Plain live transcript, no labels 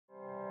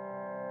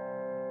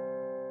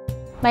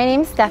My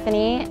name's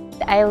Stephanie.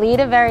 I lead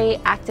a very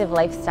active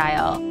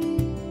lifestyle.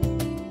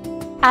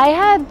 I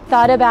had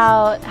thought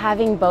about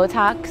having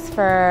Botox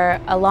for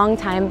a long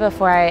time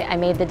before I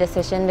made the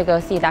decision to go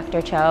see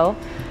Dr. Cho.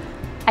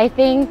 I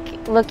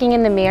think looking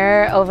in the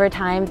mirror over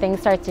time, things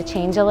start to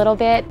change a little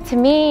bit. To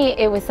me,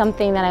 it was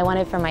something that I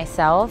wanted for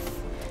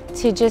myself,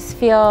 to just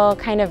feel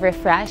kind of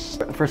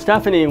refreshed. For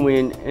Stephanie,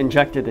 we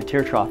injected the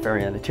tear trough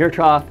area. The tear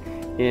trough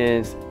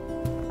is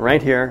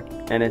right here,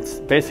 and it's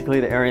basically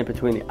the area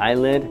between the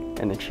eyelid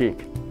and the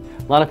cheek.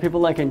 A lot of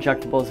people like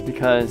injectables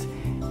because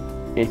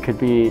it could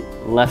be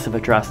less of a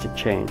drastic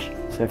change.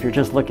 So if you're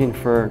just looking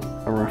for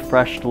a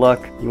refreshed look,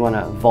 you want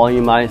to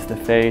volumize the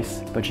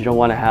face, but you don't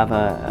want to have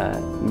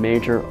a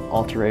major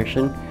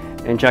alteration,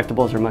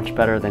 injectables are much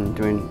better than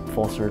doing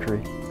full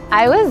surgery.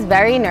 I was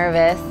very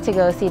nervous to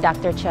go see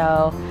Dr.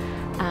 Cho,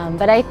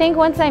 but I think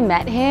once I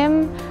met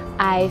him,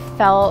 I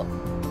felt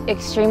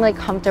extremely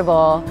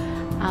comfortable.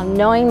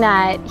 Knowing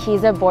that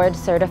he's a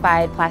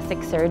board-certified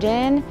plastic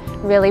surgeon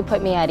really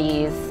put me at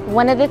ease.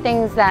 One of the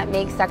things that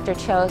makes Dr.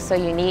 Cho so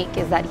unique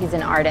is that he's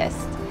an artist,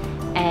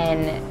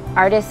 and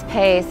artists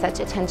pay such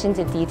attention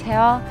to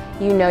detail,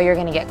 you know you're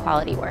going to get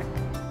quality work.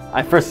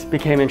 I first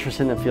became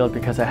interested in the field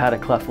because I had a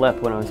cleft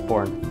lip when I was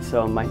born.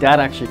 So my dad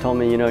actually told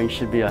me, you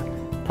should be a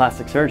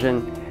plastic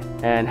surgeon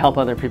and help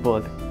other people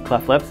with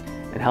cleft lips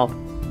and help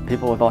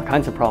people with all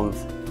kinds of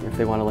problems if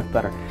they want to look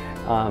better.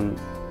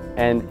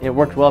 And it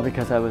worked well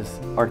because I was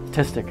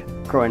artistic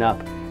growing up,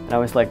 and I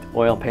always liked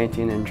oil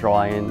painting and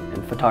drawing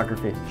and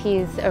photography.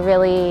 He's a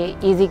really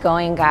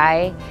easygoing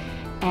guy,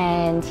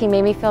 and he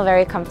made me feel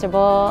very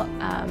comfortable.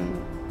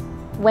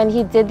 When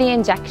he did the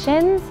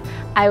injections,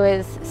 I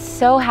was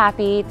so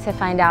happy to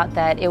find out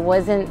that it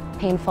wasn't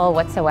painful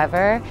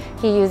whatsoever.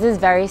 He uses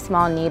very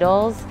small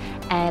needles,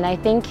 and I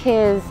think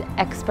his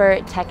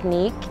expert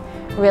technique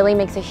really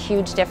makes a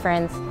huge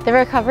difference. The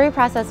recovery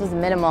process was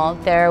minimal.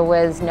 There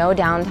was no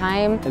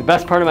downtime. The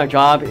best part of my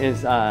job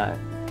is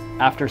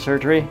after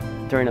surgery,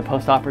 during a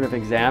post-operative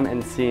exam,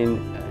 and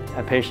seeing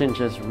a patient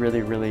just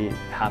really, really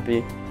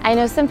happy. I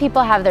know some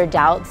people have their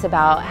doubts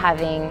about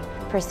having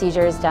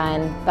procedures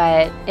done,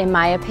 but in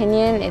my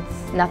opinion,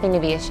 it's nothing to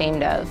be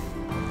ashamed of.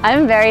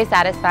 I'm very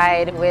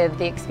satisfied with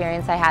the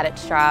experience I had at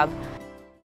Straub.